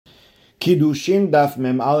Kidushin Daf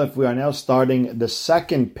Mem Aleph. We are now starting the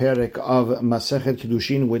second perek of Masechet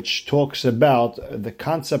Kidushin, which talks about the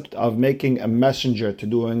concept of making a messenger to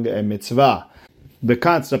doing a mitzvah, the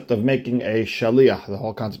concept of making a shaliach, the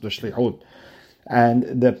whole concept of shlichut.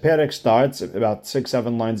 And the perek starts about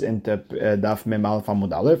 6-7 lines into Daf Mem Aleph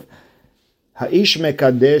Amud Aleph. Ha'ish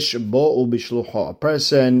mekadesh bo ubishlucho. A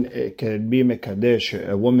person can be mekadesh,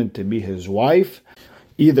 a woman to be his wife.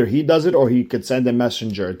 Either he does it or he could send a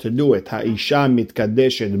messenger to do it. Ha'isha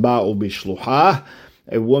mitkadeshet ba'u bishluha.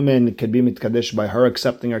 A woman could be mitkadesh by her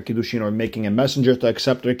accepting her kiddushin or making a messenger to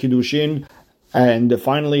accept her kiddushin. And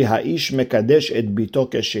finally, ha'ish mekadesh et bito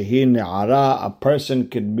keshehi ne'ara. A person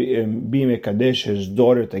could be mekadesh his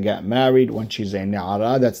daughter to get married when she's a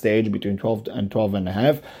ne'ara. That's the age between 12 and 12 and a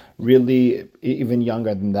half. Really, even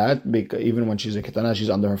younger than that, because even when she's a ketana,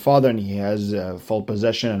 she's under her father and he has full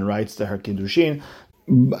possession and rights to her kiddushin.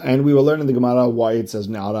 And we will learn in the Gemara why it says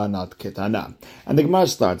Ne'ara, not Ketana. And the Gemara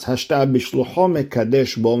starts, Hashta bishlucho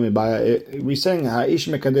mekadesh bo mibaya. We're saying, Ha'ish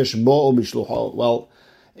mekadesh bo bishlucho. Well,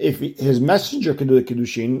 if his messenger could do the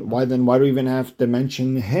Kiddushin, why do we even have to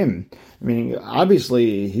mention him? Meaning,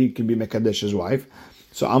 obviously, he could be Mekadesh's wife.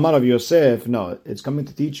 So Amar of Yosef, no, it's coming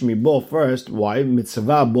to teach me bo first. Why?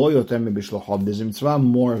 Mitzvah bo yoter me bishlucho. There's a mitzvah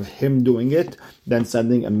more of him doing it than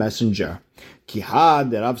sending a messenger.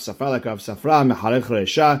 Kihad, Rav Safra, like Rav Safra, Mecharech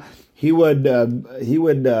Reisha, he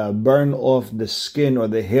would burn off the skin or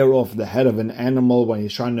the hair off the head of an animal when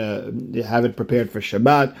he's trying to have it prepared for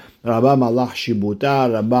Shabbat. Rabba malach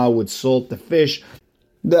shibuta, Rabba would salt the fish.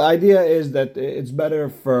 The idea is that it's better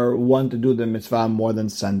for one to do the mitzvah more than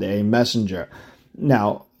send a messenger.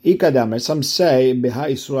 Now, Ikadamer, some say, Beha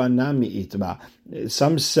Isura Nami Itba.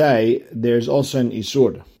 Some say there's also an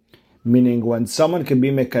Isur. Meaning, when someone can be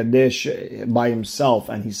Mekadesh by himself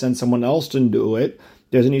and he sends someone else to do it,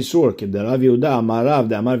 there's an Isur. Rav Yehuda Amarav,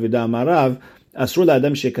 the Amar Yehuda Amarav, Asur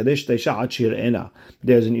La'adam Shekadesh Teisha Ad Shir'ena.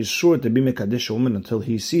 There's an Isur to be Mekadesh a woman until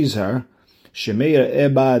he sees her. Shemeir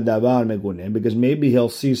Eba Davar Megunin, because maybe he'll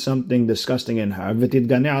see something disgusting in her, V'tid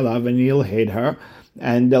Gane Alav, and he'll hate her,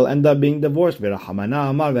 and they'll end up being divorced. And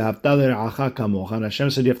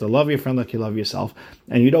Hashem said you have to love your friend like you love yourself,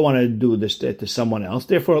 and you don't want to do this to someone else.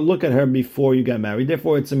 Therefore, look at her before you get married.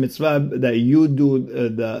 Therefore, it's a mitzvah that you do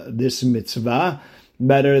this mitzvah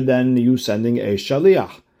better than you sending a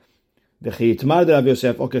shaliach. Okay,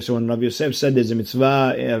 so when Rav Yosef said there's a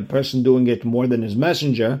mitzvah, a person doing it more than his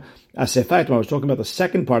messenger, as a fact, when I was talking about the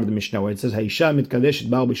second part of the Mishnah, where it says, Haisha mitkadesh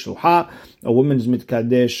ba'u bishluha, a woman's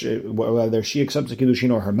mitkadesh, whether she accepts a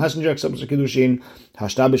kiddushin or her messenger accepts a kiddushin,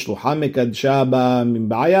 hashta bishluha mikadsha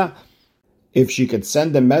ba'mimbaya. If she could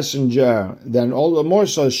send a messenger, then all the more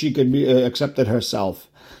so she could be accepted herself.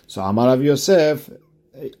 So Amar Rav Yosef,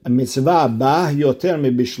 a mitzvah bah yoter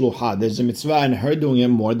mi bishluha. There's a mitzvah in her doing it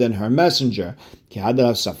more than her messenger. Like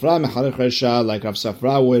Rav Safra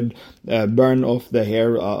would burn off the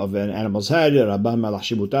hair of an animal's head. Rabba malach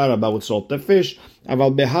shibuta. Rabba would salt the fish.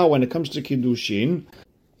 Aval beha, when it comes to kiddushin,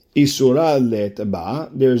 isura letba.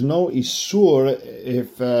 There's no isur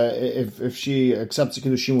if she accepts the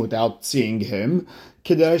kiddushin without seeing him.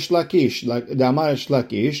 Kidash lakish, like damar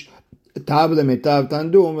lakish. Tab lemetav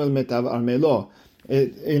tandum el metav armelo.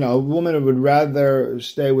 A woman would rather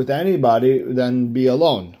stay with anybody than be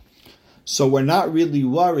alone. So we're not really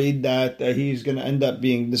worried that he's going to end up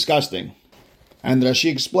being disgusting. And Rashi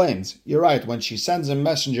explains, you're right, when she sends a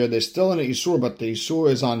messenger, there's still an Isur, but the Isur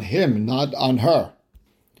is on him, not on her.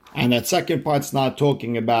 And that second part's not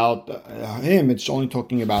talking about him, it's only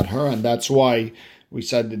talking about her, and that's why we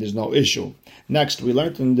said that there's no issue. Next, we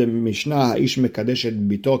learned in the Mishnah, Ish mekadesh et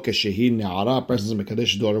bito keshehi ne'ara. A person's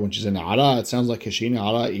mekadesh daughter when she's a ne'ara. It sounds like keshehi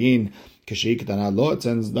ne'ara in keshehi ketana lo. It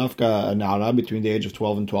sends dafka ne'ara between the age of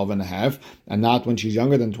 12 and 12 and a half, and not when she's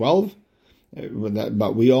younger than 12.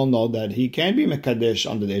 But we all know that he can be mekadesh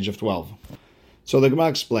under the age of 12. So the Gemara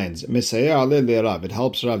explains, it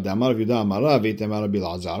helps Rav Damar Yehuda Amarav Itemar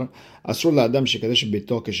Bilazar. Asur la'adam shekadesh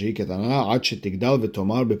bito keshehi ketana ad shetigdal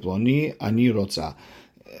v'tomar beploni ani rotza.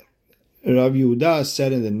 Rav Yehuda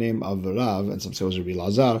said in the name of Rav, and some say it was Rabbi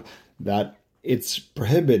Lazar, that it's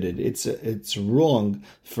prohibited, it's wrong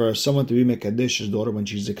for someone to be Mekadesh's daughter when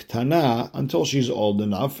she's a Ketana until she's old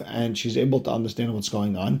enough and she's able to understand what's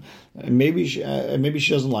going on. Maybe she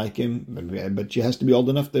doesn't like him, but she has to be old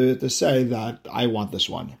enough to say that I want this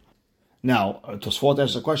one. Now, Tosfot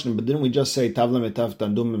asks a question, but didn't we just say Tavla metav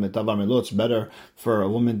tandum metav armelo? It's better for a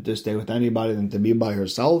woman to stay with anybody than to be by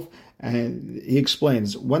herself. And he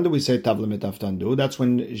explains, when do we say Tavla metav tandu? That's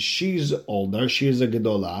when she's older, she's a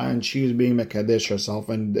gedola, and she's being mekadesh herself,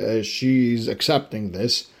 and she's accepting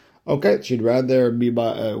this. Okay, she'd rather be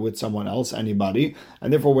with someone else, anybody,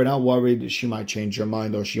 and therefore we're not worried she might change her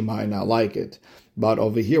mind or she might not like it. But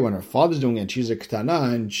over here, when her father's doing it, she's a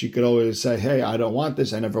ktana, and she could always say, hey, I don't want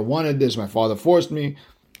this, I never wanted this, my father forced me.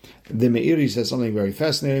 The Meiri says something very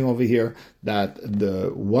fascinating over here, that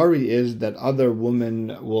the worry is that other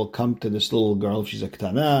women will come to this little girl if she's a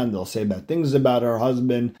ktana, and they'll say bad things about her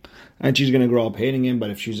husband, and she's going to grow up hating him. But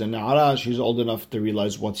if she's a na'ara, she's old enough to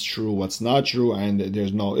realize what's true, what's not true, and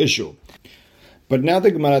there's no issue. But now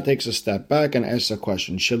the Gemara takes a step back and asks a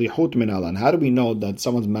question. Shalihut min alan. How do we know that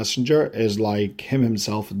someone's messenger is like him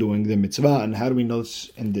himself doing the mitzvah, and how do we know this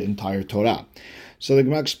in the entire Torah? So the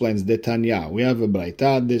Gemara explains, Detanya, we have a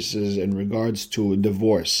braita, this is in regards to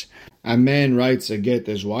divorce. A man writes a get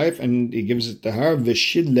to his wife, and he gives it to her,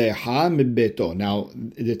 V'shilleha mibeto. Now,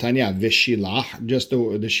 Detanya, V'shilah, just the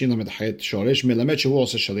shilah metachet shoresh, melamet shehu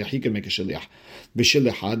also shaliach, he can make a shaliach.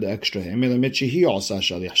 V'shilleha, the extra him, melamet shehi also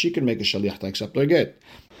shaliach, she can make a shaliach to accept her get.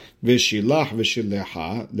 V'shilah,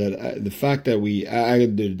 v'shilleha, that the fact that we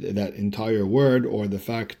added that entire word, or the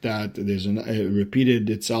fact that there's repeated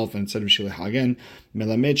itself and instead of shaliach again,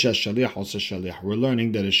 melamed shaliach also shaliach. We're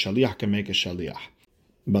learning that a shaliach can make a shaliach.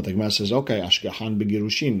 But the Gemara says, okay, ashgahan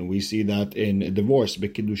begirushin. We see that in divorce,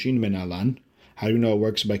 bekidushin menalan. How do you know it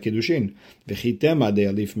works by Kiddushin? V'chitema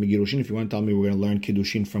de'alif megirushin. If you want to tell me we're going to learn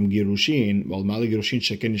Kiddushin from Girushin, well, mali Girushin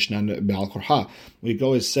sheken nishnan be'al korha. We could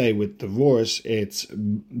always say with divorce, it's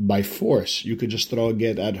by force. You could just throw a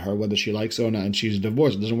get at her whether she likes it or not, and she's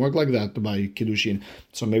divorced. It doesn't work like that by Kiddushin.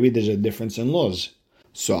 So maybe there's a difference in laws.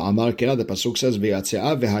 So Amar Kira, the pasuk says,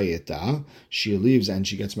 "V'yatzea v'hayeta." She leaves and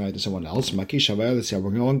she gets married to someone else. Makisha v'yaltzea.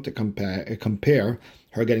 We're going to compare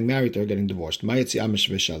her getting married to her getting divorced.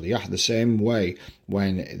 The same way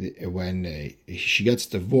when she gets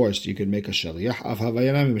divorced, you could make a shaliach.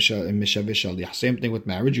 Same thing with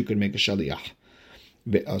marriage, you could make a shaliach.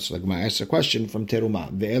 So like I asked a question from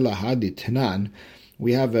Teruma. Ve'ela hadi tenan.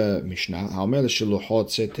 We have a Mishnah.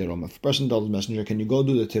 If a person tells the messenger, can you go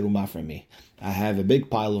do the terumah for me? I have a big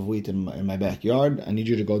pile of wheat in my backyard. I need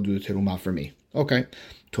you to go do the terumah for me. Okay.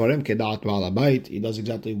 Torem kedat ba'al bayit. He does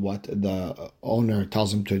exactly what the owner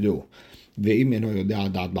tells him to do.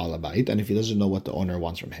 And if he doesn't know what the owner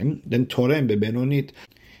wants from him, then torem bebenonit.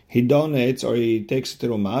 He donates or he takes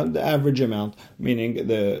terumah, the average amount, meaning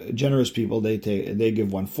the generous people, they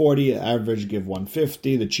give 140, the average give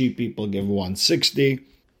 150, the cheap people give 160.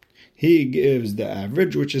 He gives the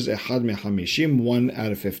average, which is echad mehamishim, 1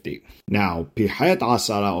 out of 50. Now, pihayat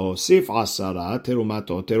asara or sif asara,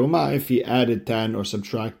 terumato terumah, if he added 10 or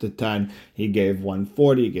subtracted 10, he gave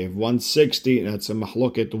 140, he gave 160. That's a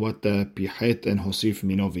mahloket what the pihayat and hosif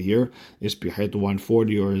mean over here. Is pihayat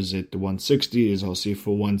 140 or is it 160? Is hosif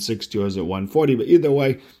for 160 or is it 140? But either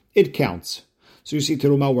way, it counts. So you see,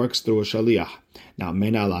 terumah works through a shaliach. Now,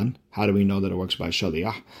 menalan, how do we know that it works by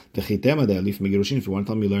shaliach? V'chitema de'alif megirushin. If you want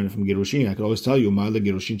to tell me learn it from girushin, I could always tell you, ma'ale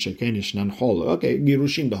girushin sheken yishnan hol. Okay,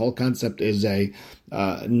 girushin, the whole concept is a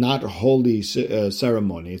not holy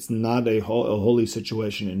ceremony. It's not a holy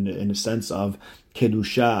situation in a sense of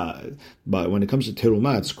kedusha. But when it comes to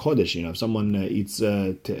terumah, it's kodesh. If someone eats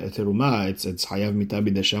terumah, it's hayav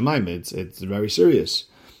mitabi deshamayim. It's very serious.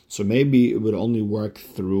 So maybe it would only work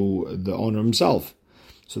through the owner himself.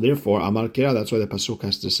 So therefore, Amar Kira, that's why the pasuk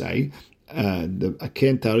has to say,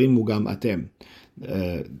 "Aken tarim mugam atem."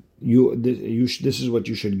 This is what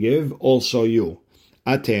you should give. Also you,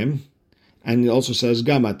 atem, and it also says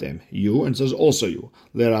gam atem, you, and it says also you.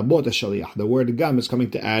 Lerabot shaliach. The word gam is coming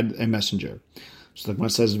to add a messenger. So the Gemara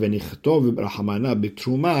says, "V'nichtov b'rachamana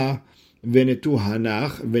b'truma." Why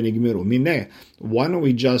don't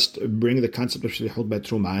we just bring the concept of shlichut by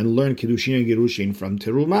terumah and learn Kiddushin and Girushin from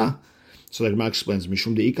terumah? So the Gemara explains,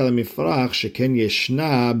 Mishum de'ikal mifrach sheken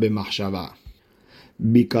yeshna b'machshava.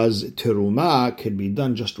 Because terumah can be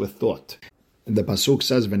done just with thought. The pasuk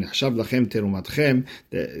says, "V'nechshav lachem terumatchem."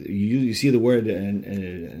 You see the word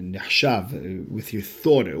nechshav with your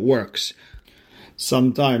thought. It works.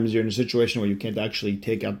 Sometimes you're in a situation where you can't actually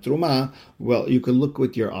take out terumah. Well, you can look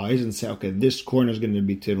with your eyes and say, okay, this corner is going to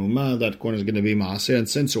be terumah, that corner is going to be maaser. And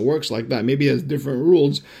since it works like that, maybe it has different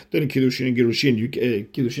rules than in Kiddushin and Girushin.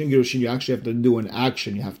 Kiddushin and Girushin, you actually have to do an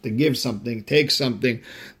action. You have to give something, take something,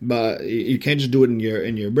 but you can't just do it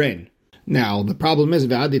in your brain. Now, the problem is,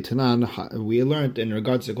 we learned in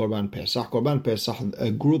regards to Korban Pesach,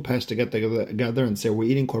 a group has to get together and say, we're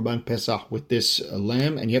eating Korban Pesach with this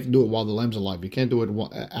lamb, and you have to do it while the lamb's alive. You can't do it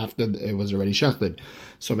after it was already shechted.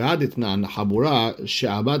 So,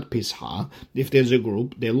 if there's a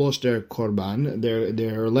group, they lost their Korban,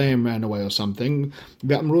 their lamb ran away or something,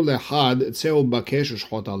 and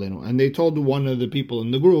they told one of the people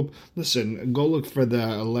in the group, listen, go look for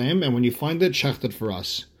the lamb, and when you find it, shecht it for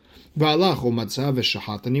us. And he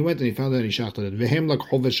went and he found that he shechted it.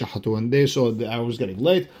 And they saw the hour was getting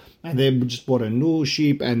late, and they just bought a new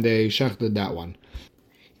sheep and they shechted that one.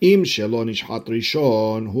 If it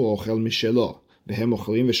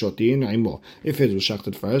was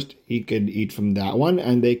shechted first, he could eat from that one,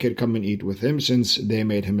 and they could come and eat with him, since they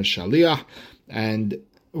made him a shaliach, and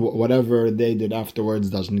whatever they did afterwards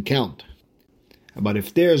doesn't count. But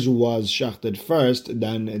if theirs was shechted first,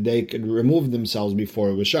 then they could remove themselves before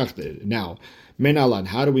it was shechted. Now, menalan,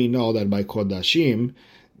 how do we know that by kodashim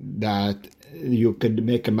that you could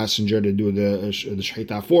make a messenger to do the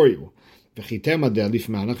shechita for you? And if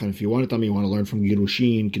you want to tell me you want to learn from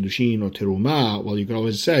Kidushin, or Teruma, well, you can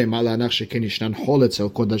always say, you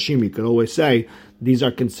can always say, these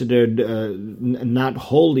are considered not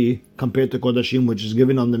holy compared to Kodashim, which is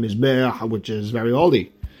given on the Mizbeach, which is very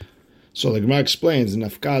holy. So the Gemara explains,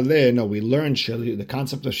 we learned the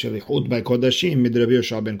concept of Shelichut by Kodashim, mid Rabbi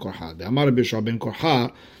Yoshua ben Korha. The Amar Rabbi Yoshua ben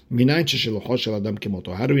Korha,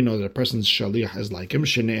 how do we know that a person's shaliach is like him?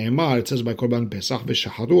 It says by Korban Pesach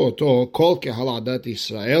v'shachatu oto kol kehal adat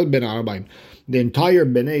Yisrael ben Arbaim. The entire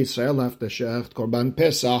Bnei Israel have to shecht Korban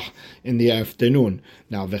Pesach in the afternoon.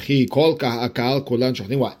 Now v'chi kol ka'akal kulan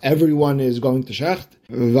shachtim. What, everyone is going to shecht?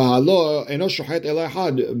 V'halo eno shochet el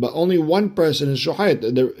echad. But only one person is shochet.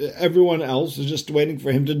 Everyone else is just waiting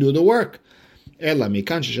for him to do the work. Rather, we have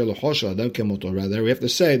to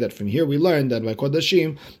say that from here we learn that by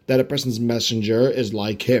Kodashim, that a person's messenger is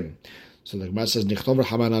like him. So the Gemara says, so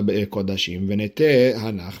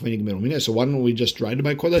why don't we just write it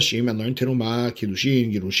by Kodashim and learn Teruma,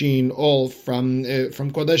 Kidushin, Girushin, all from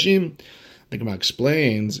Kodashim? The Gemara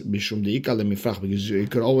explains, because you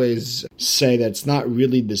could always say that it's not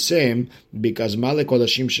really the same, because you have to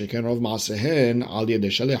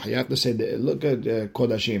say that, look at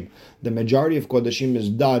Kodashim. The majority of Kodashim is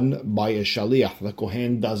done by a Shaliach. The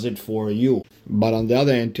Kohen does it for you. But on the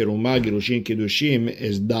other hand, Teruma, Girushin, Kiddushim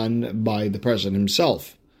is done by the person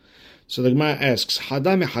himself. So the Gemara asks, fine,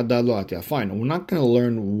 we're not going to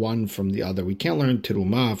learn one from the other. We can't learn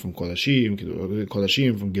Teruma from Kodashim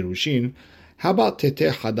from Girushin. How about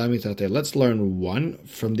Teteh Hadami Tateh? Let's learn one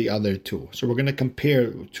from the other two. So we're going to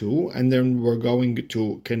compare two, and then we're going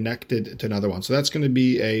to connect it to another one. So that's going to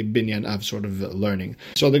be a binyan of sort of learning.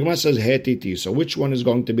 So the Gemara says Hetiti. So which one is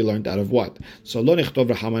going to be learned out of what? So Lo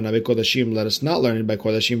Nichtov Rahamana Bekodashim. Let us not learn it by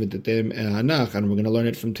Kodashim v'Tetem Hanach, and we're going to learn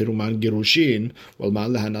it from Teruman Girushin. Well,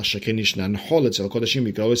 Ma'al Hanach Shekenishnan Hol. It's Kodashim.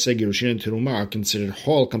 You can always say Girushin and Teruma are considered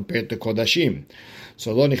Hol compared to Kodashim.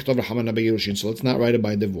 So lo nichtov rahamana begirushin. So let's not write it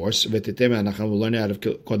by divorce. V'tetem anachan. We'll learn it out of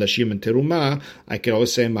kodashim and teruma. I could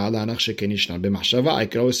always say ma'al anach shekenishnan b'machshava. I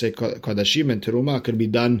could always say kodashim and teruma could be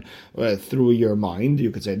done through your mind. You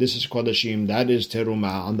could say this is kodashim, that is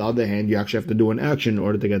teruma. On the other hand, you actually have to do an action in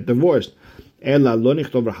order to get divorced. Ela lo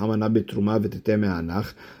nichtov rahamana b'teruma v'tetem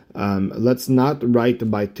anach. Let's not write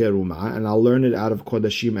by teruma, and I'll learn it out of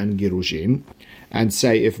kodashim and girushin, and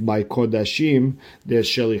say if by kodashim there's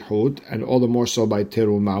shelichut, and all the more so by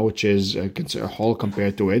teruma, which is considered whole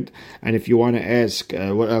compared to it. And if you want to ask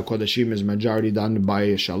what kodashim is majority done by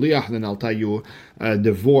shaliach, then I'll tell you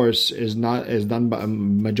divorce is done by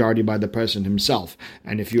majority by the person himself.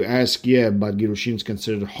 And if you ask but girushin is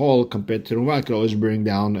considered whole compared to teruma, I could always bring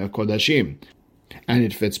down kodashim, and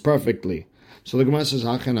it fits perfectly. So the Gemara says,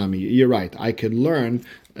 Hachanami, you're right. I could learn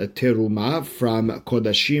teruma from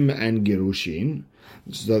kodashim and girushin.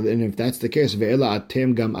 So, and if that's the case, ve'ela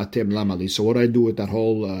atem gam atem lamali. So what do I do with that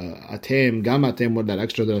whole atem gam atem, with that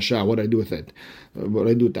extra drasha? What do I do with it? What do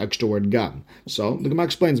I do with the extra word gam? So the Gemara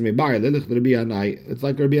explains to me, it's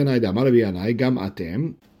like Rabbi Yanai, Damar Rabbi Yanai, gam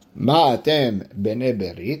atem. Ma'atem b'nei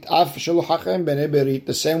berit, af sheluchachem b'nei berit.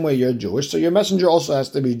 The same way you're Jewish, so your messenger also has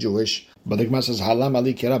to be Jewish. But the Gemara says, halam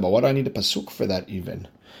ali kira. But what do I need a pasuk for that even?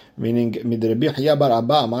 Meaning, mid Rabbi Hiya bar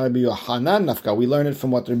Abba, Amar Rabbi Yohanan nafka. We learn it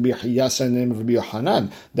from what Rabbi Hiya said in the name of Rabbi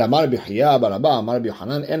Yohanan. The Amar Rabbi Hiya bar Abba, Amar Rabbi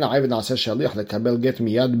Yohanan, en ayved na'aseh shaliach lekabel get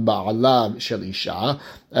miyad ba'ala shel isha.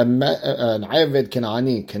 An ayved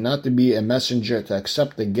Kenani cannot be a messenger to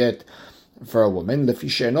accept the get for a woman, because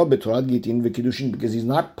he's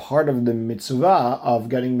not part of the mitzvah of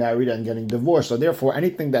getting married and getting divorced. So therefore,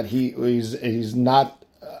 anything that he's not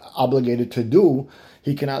obligated to do,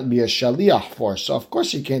 he cannot be a shaliach for. So of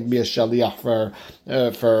course he can't be a shaliach for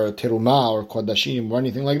terumah or kodashim or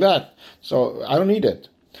anything like that. So I don't need it.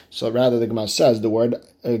 So rather, the Gemara says the word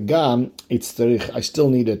gam, it's tzarich. I still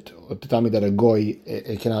need it to tell me that a goy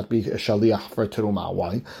it cannot be a shaliach for terumah.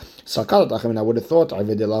 Why? I would have thought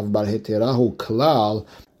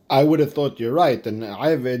I would have thought you're right, and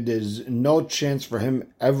Ayved, there's no chance for him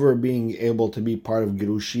ever being able to be part of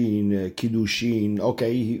Kidushin.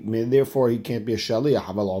 Okay, therefore he can't be a shaliach.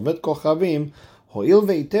 Oved kochavim,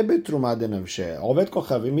 Oved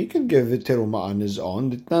kochavim, he can give it teruma on his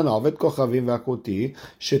own. Oved kochavim v'akuti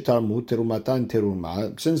shetarmu terumatan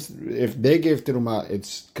teruma. Since if they gave teruma,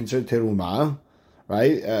 it's considered teruma,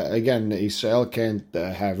 right? Again, Israel can't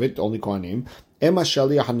have it, only Kohanim.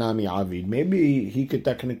 Maybe he could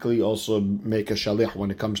technically also make a shaliach when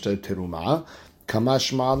it comes to terumah.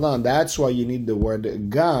 Kamash ma'alan. That's why you need the word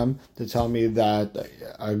gam to tell me that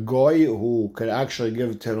a goy who could actually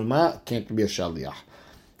give terumah can't be a shaliach.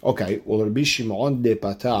 Okay, well, Rabbi Shimon de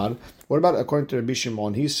Patar. What about according to Rabbi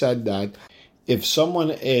Shimon? He said that if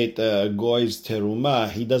someone ate a goy's terumah,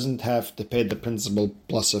 he doesn't have to pay the principal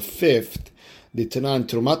plus a fifth. The Tanan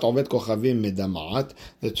Trumat Oved Kochavim Medamat,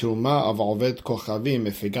 the Truma of Oved Kochavim,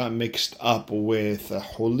 if it got mixed up with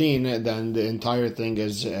Hulin, then the entire thing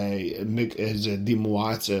is a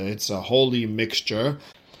dimuat, it's a holy mixture,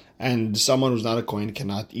 and someone who's not a Kohen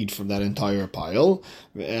cannot eat from that entire pile.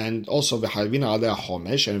 And also V'Havina Aleh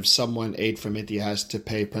Homesh, and if someone ate from it, he has to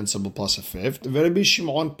pay principal plus a fifth. Rabbi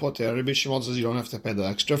Shimon Poter, Rabbi Shimon says you don't have to pay the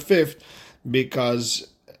extra fifth because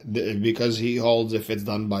he holds if it's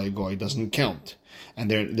done by a goy, it doesn't count, and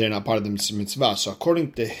they're not part of the mitzvah. So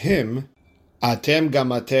according to him, atem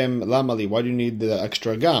gamatem lamali, why do you need the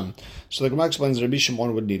extra gam? So the Gemara explains Rabbi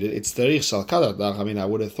Shimon would need it. It's terich salkadat. I mean, I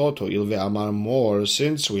would have thought to ilve amar more,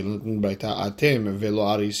 since we learned in Braita atem velo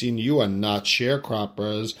arisin, you are not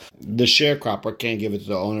sharecroppers. The sharecropper can't give it to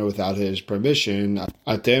the owner without his permission.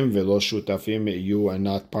 Atem velo shutafim, you are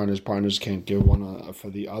not partners. Partners can't give one for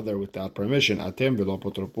the other without permission. Atem velo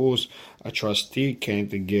apotropos, a trustee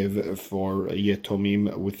can't give for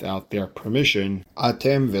yetomim without their permission.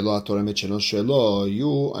 Atem velo atoremet shelo,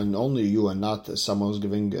 you and only you, and not someone who's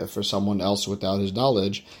giving for someone else without his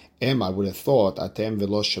knowledge. I would have thought atem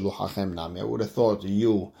velo sheluchachem nami. I would have thought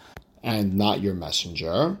you and not your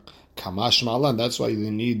messenger. Kamash malan. That's why you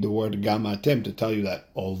need the word gam atem to tell you that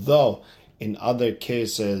although in other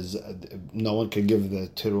cases no one can give the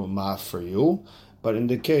terumah for you, but in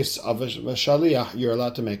the case of a shaliach, you're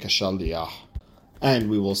allowed to make a shaliach. And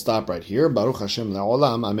we will stop right here. Baruch Hashem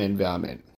le'olam. Amen ve'amen.